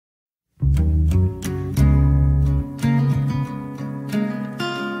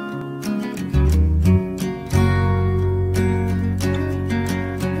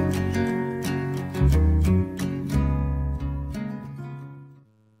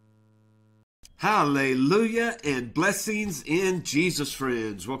Hallelujah and blessings in Jesus,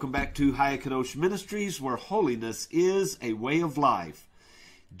 friends. Welcome back to Hayakadosh Ministries, where holiness is a way of life.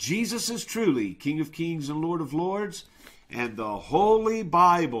 Jesus is truly King of Kings and Lord of Lords, and the Holy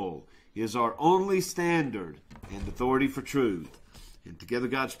Bible is our only standard and authority for truth. And together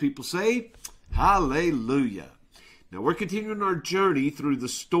God's people say, Hallelujah. Now we're continuing our journey through the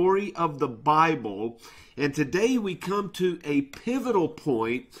story of the Bible, and today we come to a pivotal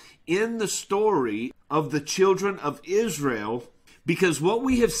point in the story of the children of Israel, because what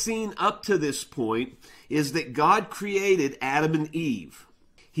we have seen up to this point is that God created Adam and Eve.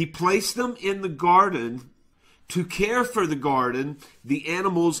 He placed them in the garden to care for the garden, the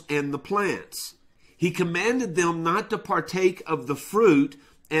animals, and the plants. He commanded them not to partake of the fruit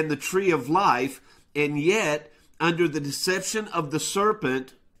and the tree of life, and yet, under the deception of the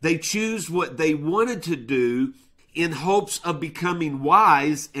serpent, they choose what they wanted to do in hopes of becoming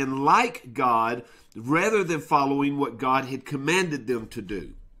wise and like God, rather than following what God had commanded them to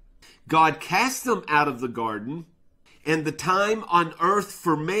do. God cast them out of the garden, and the time on earth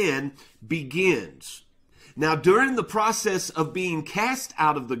for man begins. Now, during the process of being cast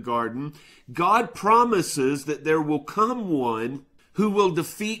out of the garden, God promises that there will come one who will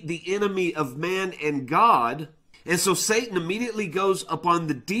defeat the enemy of man and God. And so Satan immediately goes upon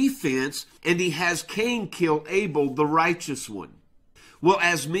the defense, and he has Cain kill Abel, the righteous one. Well,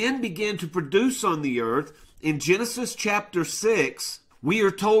 as men began to produce on the earth, in Genesis chapter 6, we are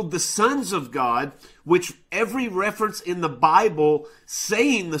told the sons of God, which every reference in the Bible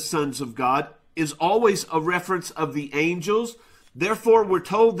saying the sons of God is always a reference of the angels. Therefore, we're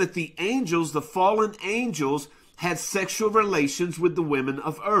told that the angels, the fallen angels, had sexual relations with the women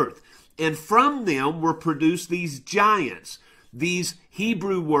of earth. And from them were produced these giants, these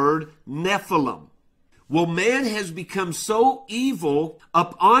Hebrew word Nephilim. Well, man has become so evil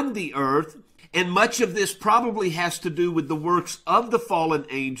upon the earth, and much of this probably has to do with the works of the fallen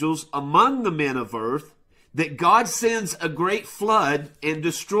angels among the men of earth, that God sends a great flood and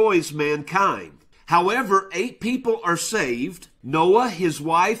destroys mankind. However, 8 people are saved: Noah, his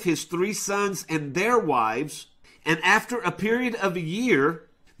wife, his 3 sons, and their wives. And after a period of a year,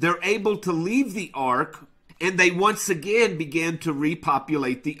 they're able to leave the ark, and they once again began to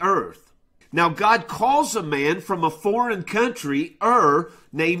repopulate the earth. Now God calls a man from a foreign country,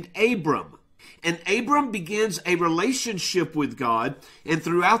 named Abram. And Abram begins a relationship with God, and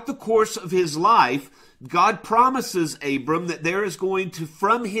throughout the course of his life, God promises Abram that there is going to,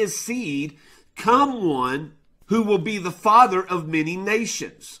 from his seed, come one who will be the father of many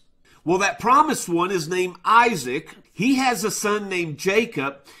nations. Well, that promised one is named Isaac. He has a son named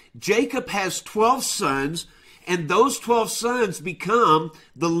Jacob. Jacob has 12 sons, and those 12 sons become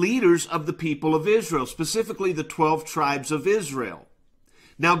the leaders of the people of Israel, specifically the 12 tribes of Israel.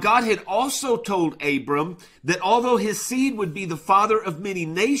 Now, God had also told Abram that although his seed would be the father of many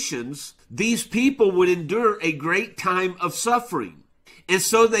nations, these people would endure a great time of suffering. And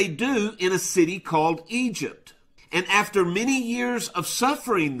so they do in a city called Egypt. And after many years of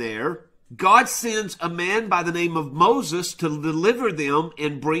suffering there, God sends a man by the name of Moses to deliver them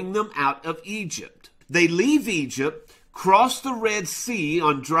and bring them out of Egypt. They leave Egypt, cross the Red Sea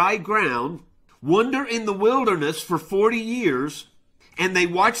on dry ground, wander in the wilderness for 40 years, and they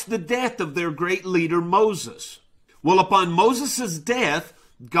watch the death of their great leader Moses. Well, upon Moses' death,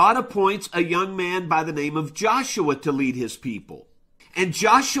 God appoints a young man by the name of Joshua to lead his people. And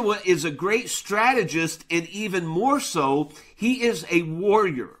Joshua is a great strategist, and even more so, he is a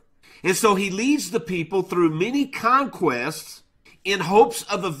warrior. And so he leads the people through many conquests in hopes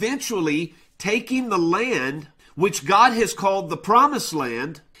of eventually taking the land which God has called the Promised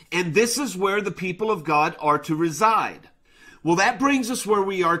Land, and this is where the people of God are to reside. Well, that brings us where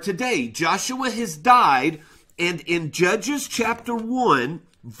we are today. Joshua has died, and in Judges chapter 1,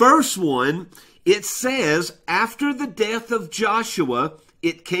 verse 1, it says, "After the death of Joshua,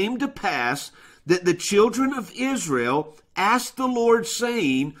 it came to pass that the children of Israel asked the Lord,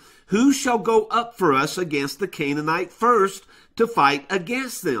 saying, Who shall go up for us against the Canaanite first to fight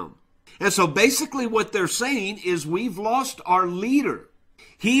against them?" And so basically what they're saying is, we've lost our leader.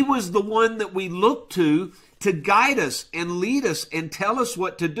 He was the one that we looked to guide us and lead us and tell us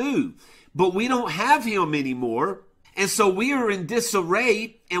what to do. But we don't have him anymore. And so we are in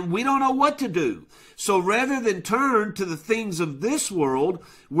disarray, and we don't know what to do. So rather than turn to the things of this world,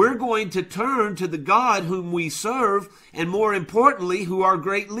 we're going to turn to the God whom we serve, and more importantly, who our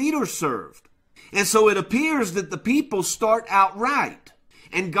great leader served. And so it appears that the people start out right.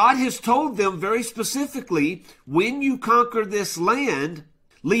 And God has told them very specifically, when you conquer this land,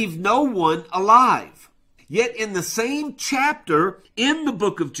 leave no one alive. Yet in the same chapter in the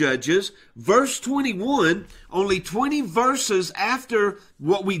book of Judges, verse 21, only 20 verses after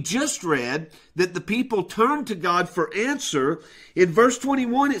what we just read, that the people turned to God for answer, in verse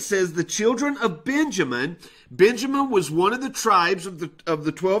 21 it says, the children of Benjamin, Benjamin was one of the tribes of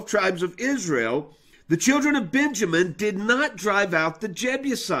the 12 tribes of Israel, the children of Benjamin did not drive out the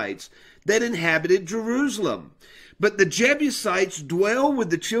Jebusites that inhabited Jerusalem. But the Jebusites dwell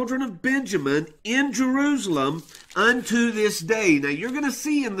with the children of Benjamin in Jerusalem unto this day. Now you're going to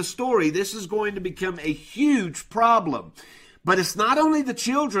see in the story, this is going to become a huge problem. But it's not only the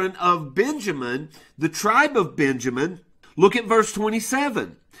children of Benjamin, the tribe of Benjamin. Look at verse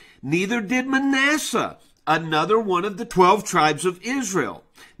 27. Neither did Manasseh, another one of the 12 tribes of Israel.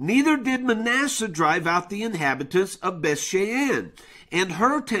 Neither did Manasseh drive out the inhabitants of Bethshean and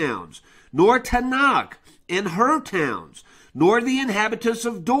her towns, nor Tanakh and her towns, nor the inhabitants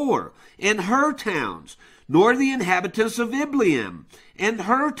of Dor and her towns, nor the inhabitants of Ibleam and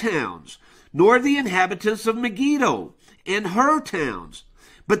her towns, nor the inhabitants of Megiddo and her towns.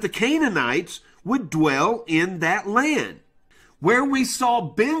 But the Canaanites would dwell in that land. Where we saw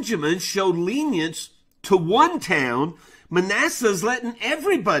Benjamin show lenience to one town, Manasseh is letting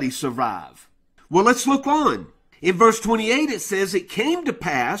everybody survive. Well, let's look on. In verse 28 it says, it came to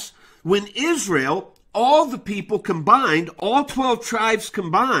pass when Israel, all the people combined, all 12 tribes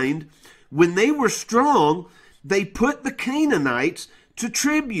combined, when they were strong, they put the Canaanites to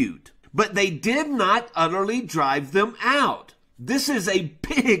tribute, but they did not utterly drive them out. This is a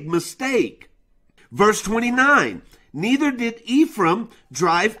big mistake. Verse 29, neither did Ephraim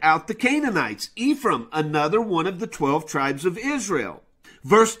drive out the Canaanites. Ephraim, another one of the 12 tribes of Israel.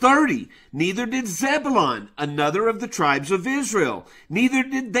 Verse 30, neither did Zebulun, another of the tribes of Israel. Neither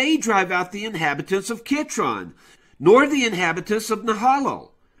did they drive out the inhabitants of Kitron, nor the inhabitants of Nahalal.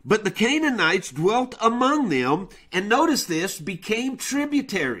 But the Canaanites dwelt among them, and notice this, became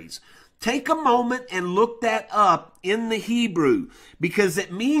tributaries. Take a moment and look that up in the Hebrew, because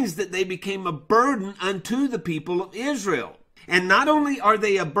it means that they became a burden unto the people of Israel. And not only are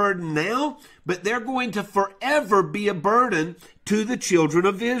they a burden now, but they're going to forever be a burden to the children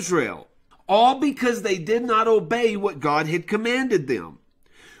of Israel. All because they did not obey what God had commanded them.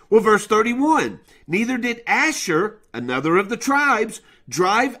 Well, verse 31, neither did Asher, another of the tribes,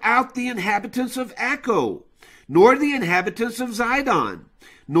 drive out the inhabitants of Akko, nor the inhabitants of Zidon,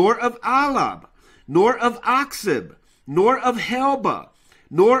 nor of Alab, nor of Aksib, nor of Helba,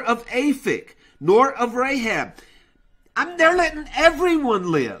 nor of Aphik, nor of Rahab. They're letting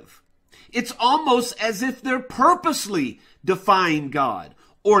everyone live. It's almost as if they're purposely defying God.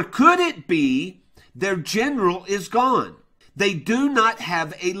 Or could it be their general is gone? They do not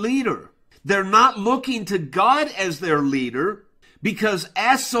have a leader. They're not looking to God as their leader, because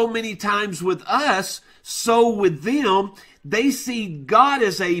as so many times with us, so with them, they see God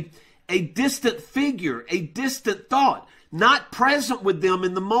as a distant figure, a distant thought, not present with them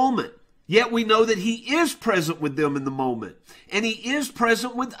in the moment. Yet we know that he is present with them in the moment, and he is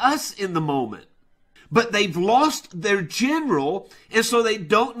present with us in the moment. But they've lost their general, and so they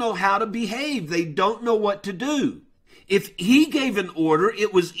don't know how to behave. They don't know what to do. If he gave an order,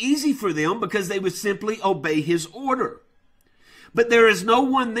 it was easy for them because they would simply obey his order. But there is no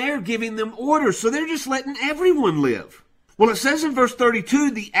one there giving them orders, so they're just letting everyone live. Well, it says in verse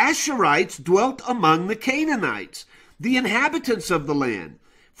 32, the Asherites dwelt among the Canaanites, the inhabitants of the land,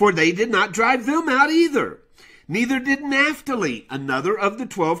 for they did not drive them out either. Neither did Naphtali, another of the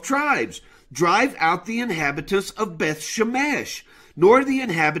 12 tribes, drive out the inhabitants of Beth Shemesh, nor the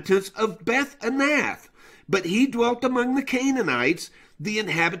inhabitants of Beth Anath, but he dwelt among the Canaanites, the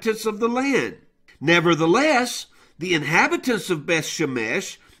inhabitants of the land. Nevertheless, the inhabitants of Beth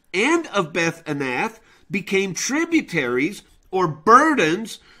Shemesh and of Beth Anath became tributaries or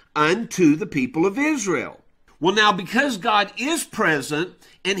burdens unto the people of Israel. Well, now, because God is present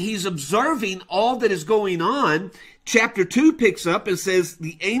and he's observing all that is going on, chapter 2 picks up and says,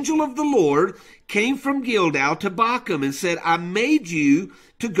 the angel of the Lord came from Gilgal to Bochum and said, I made you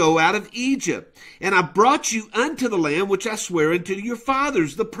to go out of Egypt, and I brought you unto the land which I swear unto your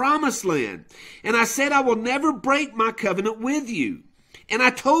fathers, the promised land. And I said, I will never break my covenant with you. And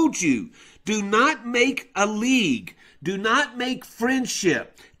I told you, do not make a league, do not make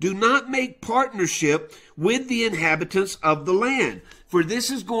friendship, do not make partnership with the inhabitants of the land. For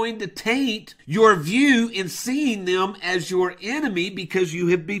this is going to taint your view in seeing them as your enemy because you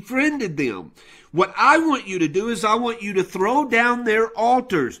have befriended them. What I want you to do is I want you to throw down their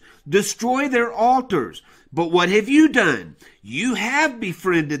altars, destroy their altars. But what have you done? You have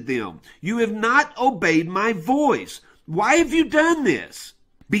befriended them. You have not obeyed my voice. Why have you done this?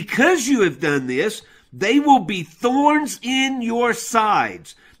 Because you have done this, They will be thorns in your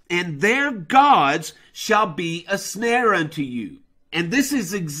sides, and their gods shall be a snare unto you. And this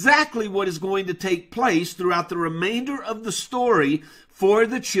is exactly what is going to take place throughout the remainder of the story for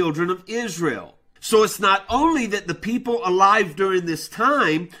the children of Israel. So it's not only that the people alive during this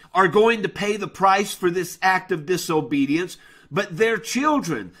time are going to pay the price for this act of disobedience, but their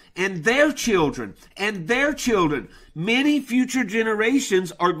children and their children and their children, many future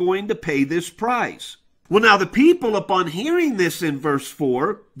generations are going to pay this price. Well, now the people, upon hearing this in verse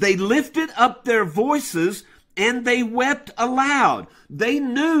 4, they lifted up their voices and they wept aloud. They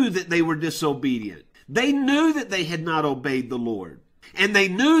knew that they were disobedient. They knew that they had not obeyed the Lord. And they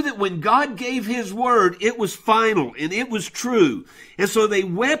knew that when God gave his word, it was final and it was true. And so they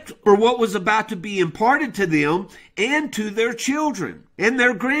wept for what was about to be imparted to them and to their children and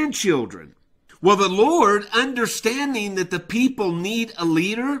their grandchildren. Well, the Lord, understanding that the people need a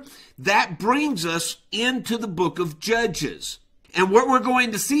leader, that brings us into the book of Judges. And what we're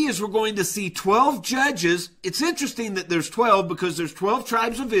going to see is we're going to see 12 judges. It's interesting that there's 12 because there's 12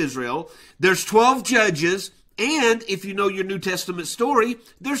 tribes of Israel. There's 12 judges. And if you know your New Testament story,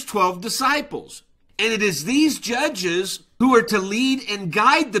 there's 12 disciples. And it is these judges who are to lead and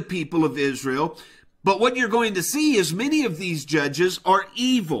guide the people of Israel. But what you're going to see is many of these judges are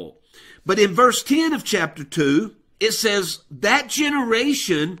evil. But in verse 10 of chapter 2, it says, that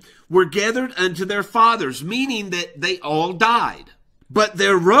generation were gathered unto their fathers, meaning that they all died. But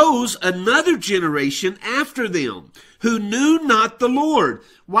there rose another generation after them, who knew not the Lord.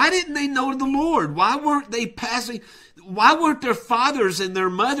 Why didn't they know the Lord? Why weren't their fathers and their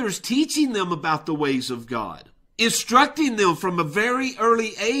mothers teaching them about the ways of God? Instructing them from a very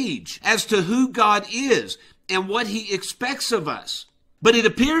early age as to who God is and what he expects of us. But it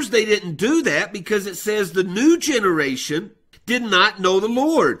appears they didn't do that because it says the new generation did not know the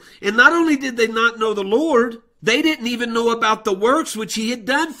Lord. And not only did they not know the Lord, they didn't even know about the works which he had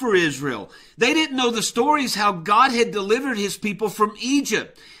done for Israel. They didn't know the stories how God had delivered his people from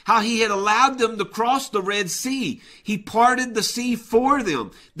Egypt, how he had allowed them to cross the Red Sea. He parted the sea for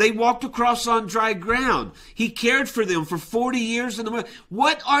them. They walked across on dry ground. He cared for them for 40 years.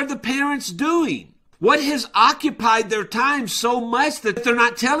 What are the parents doing? What has occupied their time so much that they're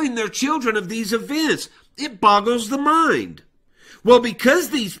not telling their children of these events? It boggles the mind. Well, because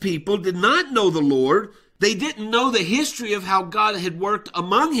these people did not know the Lord, they didn't know the history of how God had worked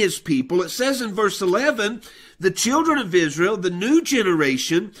among his people. It says in verse 11, the children of Israel, the new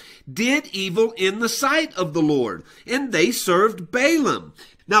generation, did evil in the sight of the Lord, and they served Balaam.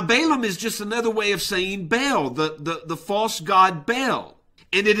 Now, Balaam is just another way of saying Baal, the false god Baal.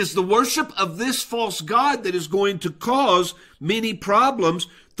 And it is the worship of this false god that is going to cause many problems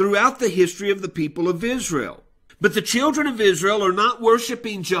throughout the history of the people of Israel. But the children of Israel are not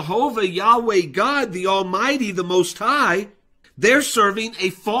worshiping Jehovah, Yahweh God, the Almighty, the Most High. They're serving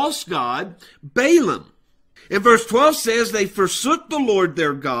a false god, Balaam. And verse 12 says, they forsook the Lord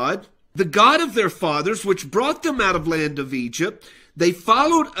their God, the God of their fathers, which brought them out of land of Egypt. They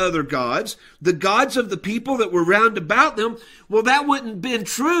followed other gods, the gods of the people that were round about them. Well, that wouldn't have been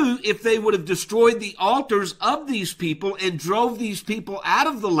true if they would have destroyed the altars of these people and drove these people out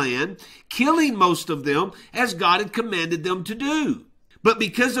of the land, killing most of them as God had commanded them to do. But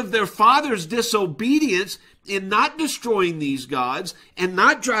because of their fathers' disobedience in not destroying these gods and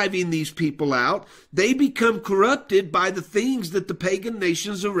not driving these people out, they become corrupted by the things that the pagan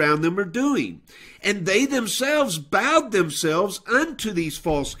nations around them are doing. And they themselves bowed themselves unto these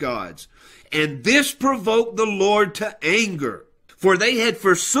false gods. And this provoked the Lord to anger. For they had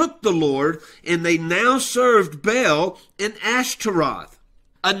forsook the Lord, and they now served Baal and Ashtaroth,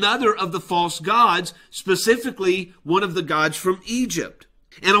 another of the false gods, specifically one of the gods from Egypt.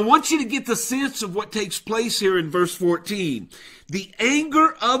 And I want you to get the sense of what takes place here in verse 14. The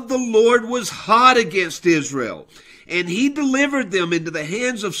anger of the Lord was hot against Israel, and he delivered them into the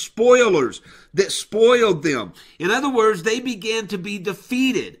hands of spoilers that spoiled them. In other words, they began to be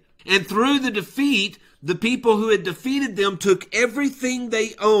defeated. And through the defeat, the people who had defeated them took everything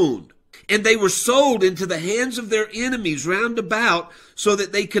they owned. And they were sold into the hands of their enemies round about, so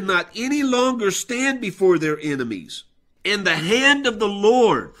that they could not any longer stand before their enemies. And the hand of the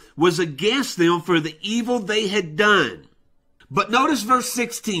Lord was against them for the evil they had done. But notice verse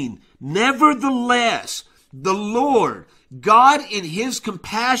 16. Nevertheless, the Lord, God in his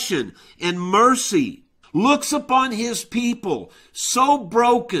compassion and mercy, looks upon his people so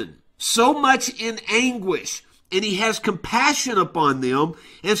broken, so much in anguish, and he has compassion upon them.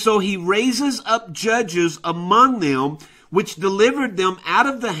 And so he raises up judges among them, which delivered them out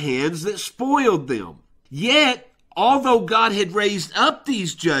of the hands that spoiled them. Yet, although God had raised up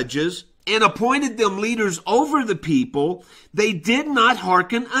these judges and appointed them leaders over the people, they did not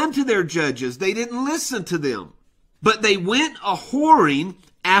hearken unto their judges. They didn't listen to them. But they went a-whoring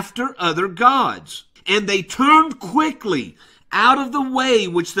after other gods. And they turned quickly out of the way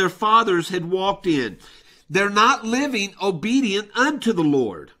which their fathers had walked in. They're not living obedient unto the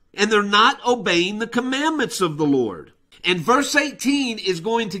Lord. And they're not obeying the commandments of the Lord. And verse 18 is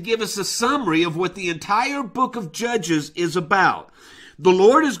going to give us a summary of what the entire book of Judges is about. The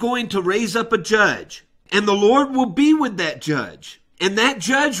Lord is going to raise up a judge, and the Lord will be with that judge. And that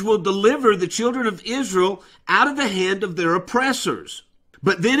judge will deliver the children of Israel out of the hand of their oppressors.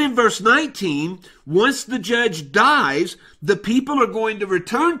 But then in verse 19, once the judge dies, the people are going to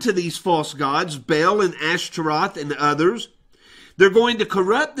return to these false gods, Baal and Ashtaroth and others. They're going to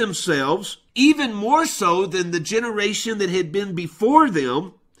corrupt themselves even more so than the generation that had been before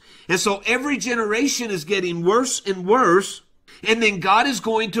them. And so every generation is getting worse and worse. And then God is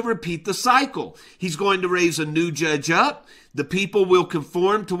going to repeat the cycle. He's going to raise a new judge up. The people will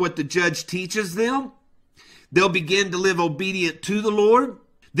conform to what the judge teaches them. They'll begin to live obedient to the Lord.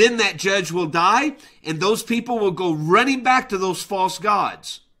 Then that judge will die, and those people will go running back to those false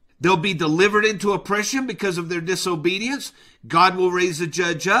gods. They'll be delivered into oppression because of their disobedience. God will raise a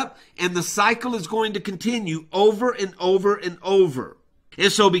judge up, and the cycle is going to continue over and over and over.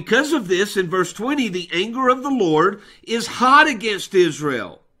 And so because of this, in verse 20, the anger of the Lord is hot against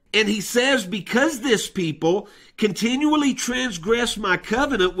Israel. And he says, because this people continually transgress my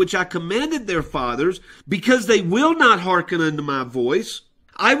covenant, which I commanded their fathers, because they will not hearken unto my voice,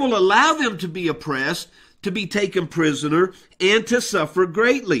 I will allow them to be oppressed, to be taken prisoner, and to suffer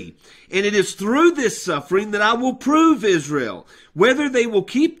greatly. And it is through this suffering that I will prove Israel, whether they will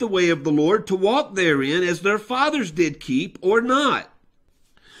keep the way of the Lord to walk therein as their fathers did keep or not.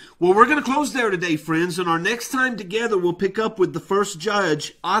 Well, we're going to close there today, friends, and our next time together we'll pick up with the first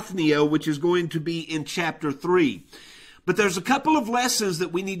judge, Othniel, which is going to be in chapter 3. But there's a couple of lessons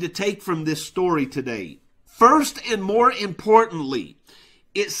that we need to take from this story today. First and more importantly,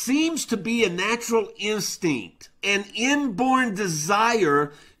 it seems to be a natural instinct, an inborn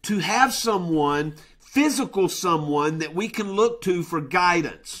desire to have someone, physical someone, that we can look to for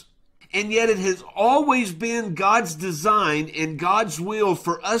guidance. And yet it has always been God's design and God's will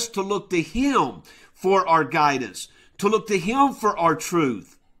for us to look to Him for our guidance, to look to Him for our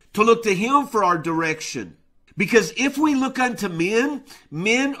truth, to look to Him for our direction. Because if we look unto men,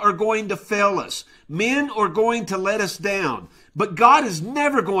 men are going to fail us. Men are going to let us down. But God is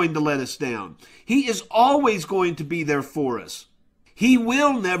never going to let us down. He is always going to be there for us. He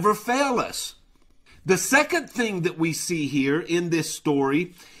will never fail us. The second thing that we see here in this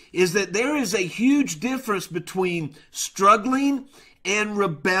story is that there is a huge difference between struggling and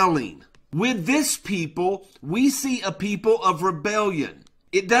rebelling. With this people, we see a people of rebellion.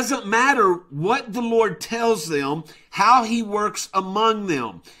 It doesn't matter what the Lord tells them, how He works among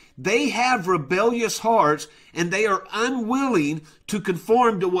them. They have rebellious hearts, and they are unwilling to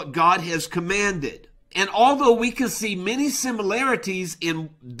conform to what God has commanded. And although we can see many similarities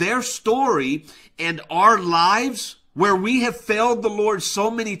in their story and our lives, where we have failed the Lord so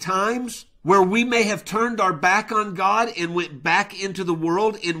many times, where we may have turned our back on God and went back into the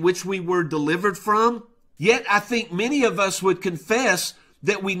world in which we were delivered from, yet I think many of us would confess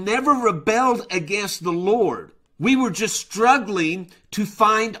that we never rebelled against the Lord. We were just struggling to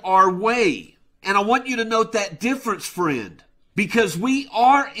find our way. And I want you to note that difference, friend, because we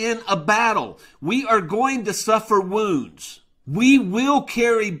are in a battle. We are going to suffer wounds. We will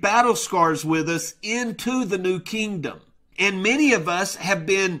carry battle scars with us into the new kingdom. And many of us have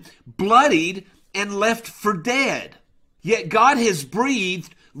been bloodied and left for dead. Yet God has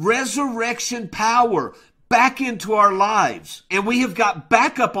breathed resurrection power back into our lives. And we have got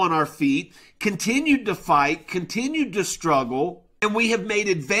back up on our feet, continued to fight, continued to struggle, and we have made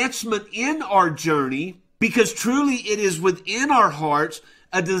advancement in our journey because truly it is within our hearts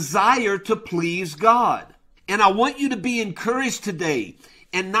a desire to please God. And I want you to be encouraged today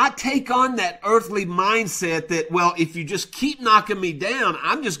and not take on that earthly mindset that, well, if you just keep knocking me down,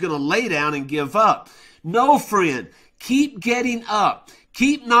 I'm just going to lay down and give up. No, friend, keep getting up.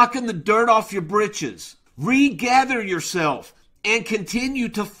 Keep knocking the dirt off your britches. Regather yourself and continue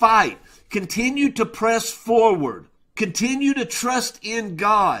to fight. Continue to press forward. Continue to trust in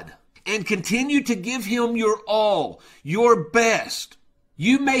God and continue to give Him your all, your best.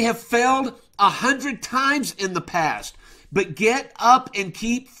 You may have failed 100 times in the past, but get up and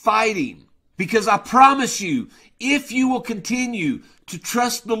keep fighting, because I promise you, if you will continue to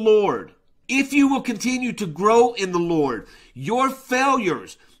trust the Lord, if you will continue to grow in the Lord, your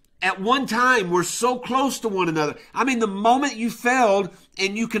failures, At one time, we're so close to one another. I mean, the moment you failed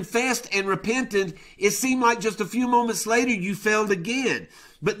and you confessed and repented, it seemed like just a few moments later you failed again.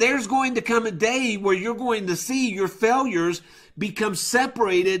 But there's going to come a day where you're going to see your failures become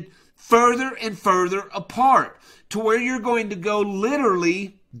separated further and further apart, to where you're going to go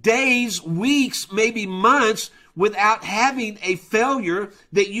literally days, weeks, maybe months without having a failure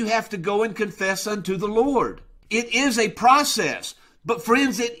that you have to go and confess unto the Lord. It is a process. But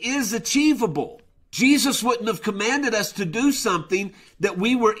friends, it is achievable. Jesus wouldn't have commanded us to do something that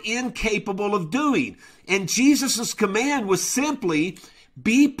we were incapable of doing. And Jesus' command was simply,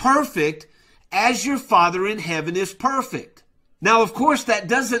 be perfect as your Father in heaven is perfect. Now, of course, that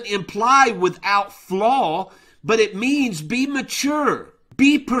doesn't imply without flaw, but it means be mature,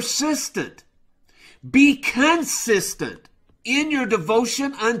 be persistent, be consistent in your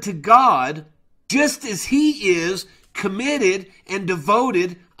devotion unto God, just as He is committed and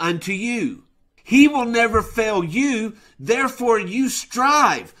devoted unto you. He will never fail you. Therefore, you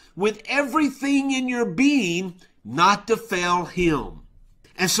strive with everything in your being not to fail Him.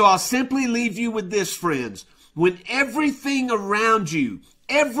 And so I'll simply leave you with this, friends. When everything around you,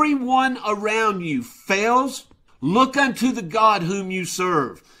 everyone around you fails, look unto the God whom you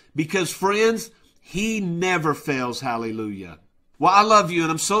serve. Because, friends, He never fails. Hallelujah. Well, I love you,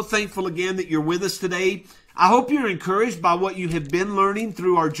 and I'm so thankful again that you're with us today. I hope you're encouraged by what you have been learning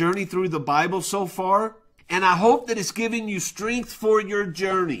through our journey through the Bible so far. And I hope that it's giving you strength for your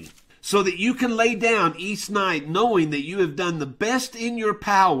journey so that you can lay down each night knowing that you have done the best in your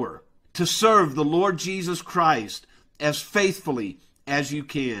power to serve the Lord Jesus Christ as faithfully as you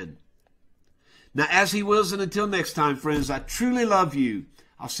can. Now, as He wills, and until next time, friends, I truly love you.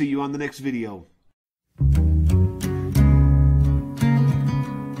 I'll see you on the next video.